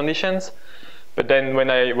climatic conditions. But then when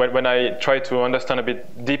I try to understand a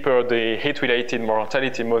bit deeper the heat-related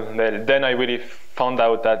mortality model, then I really found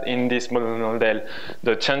out that in this model,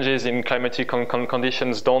 the changes in climatic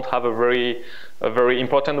conditions don't have a very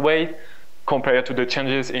important weight compared to the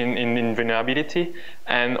changes in vulnerability,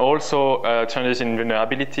 and also changes in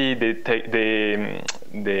vulnerability. The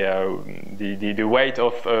weight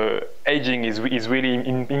of aging is really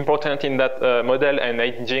important in that model, and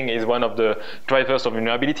aging is one of the drivers of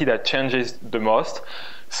vulnerability that changes the most.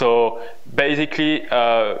 So basically,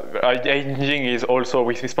 aging is also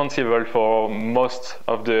responsible for most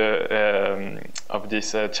of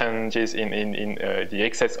these changes in the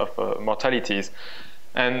excess of mortalities.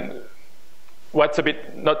 And what's a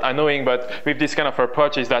bit not annoying, but with this kind of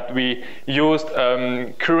approach, is that we used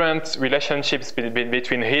current relationships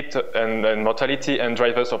between heat and mortality and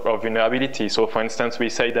drivers of vulnerability. So for instance, we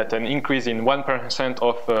say that an increase in 1%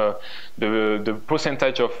 of the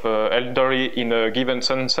percentage of elderly in a given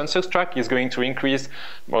census tract is going to increase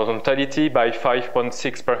mortality by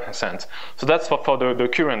 5.6%. So that's for the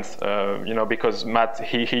current, because Matt,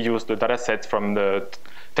 he used the data set from the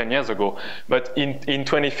 10 years ago. But in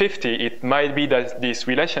 2050, it might be that this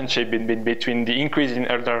relationship between the increase in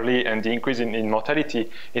elderly and the increase in mortality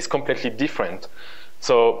is completely different.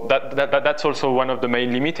 So that's also one of the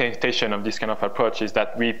main limitations of this kind of approach, is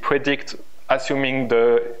that we predict assuming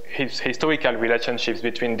the historical relationships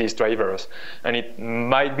between these drivers. And it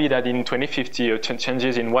might be that in 2050,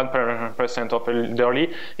 changes in 1% of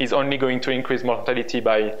elderly is only going to increase mortality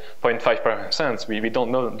by 0.5%. We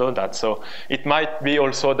don't know that. So it might be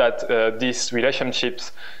also that these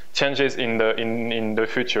relationships changes in the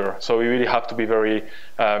future. So we really have to be very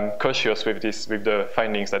cautious with the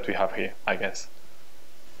findings that we have here, I guess.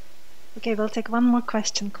 Okay, we'll take one more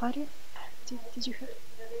question. Claudia, did you hear?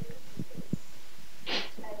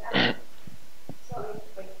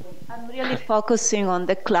 I'm really focusing on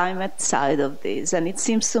the climate side of this, and it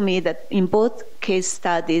seems to me that in both case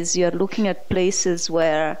studies you're looking at places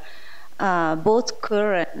where both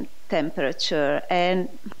current temperature and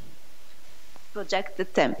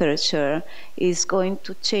projected temperature is going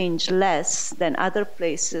to change less than other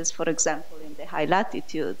places, for example, in the high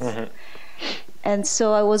latitudes. Mm-hmm. And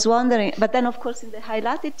so I was wondering, but then of course in the high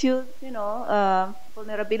latitude,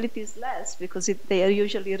 vulnerability is less because they are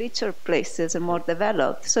usually richer places and more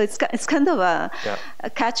developed. So it's kind of a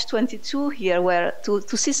catch-22 here, where to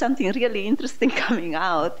see something really interesting coming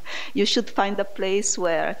out, you should find a place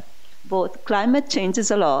where both climate changes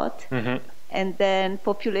a lot, mm-hmm. and then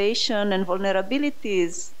population and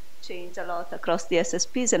vulnerabilities change a lot across the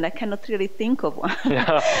SSPs, and I cannot really think of one.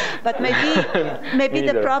 Yeah. But maybe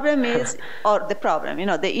the problem is,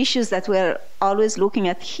 the issues that we're always looking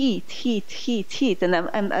at heat,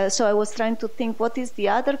 and so I was trying to think, what is the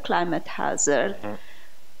other climate hazard mm-hmm.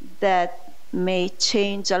 that may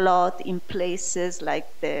change a lot in places like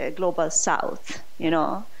the global south,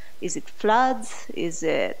 Is it floods? Is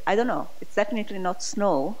it, I don't know. It's definitely not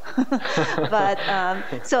snow. But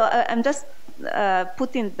so I'm just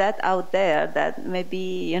putting that out there, that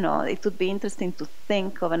maybe, it would be interesting to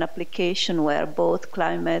think of an application where both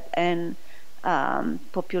climate and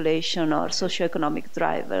population or socioeconomic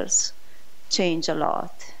drivers change a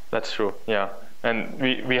lot. That's true, yeah. And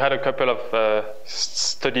we had a couple of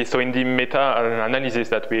studies. So in the meta-analysis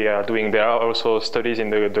that we are doing, there are also studies in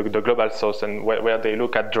the global south, and where they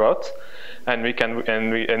look at drought, and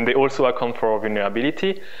they also account for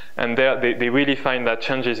vulnerability. And there they really find that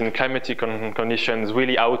changes in climatic conditions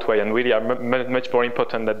really outweigh and really are much more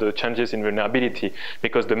important than the changes in vulnerability,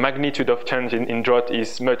 because the magnitude of change in drought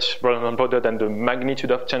is much broader than the magnitude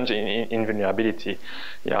of change in vulnerability.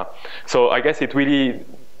 Yeah. So I guess it really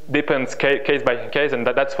depends case by case, and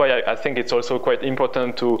that's why I think it's also quite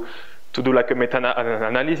important to do like a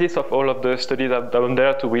meta-analysis of all of the studies down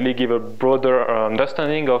there, to really give a broader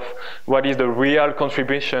understanding of what is the real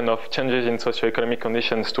contribution of changes in socioeconomic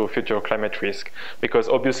conditions to future climate risk. Because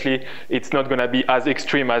obviously it's not going to be as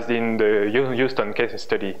extreme as in the Houston case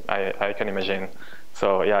study, I can imagine.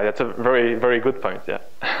 So yeah, that's a very, very good point, yeah.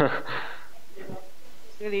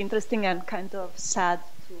 It's really interesting and kind of sad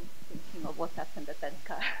to thinking of what happened at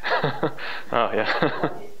NCAR. Oh, yeah.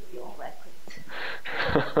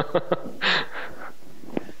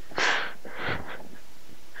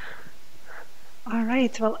 All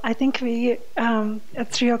right. Well, I think we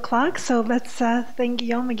at 3 o'clock. So let's thank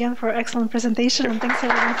Guillaume again for excellent presentation, and thanks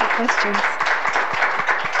everyone for questions.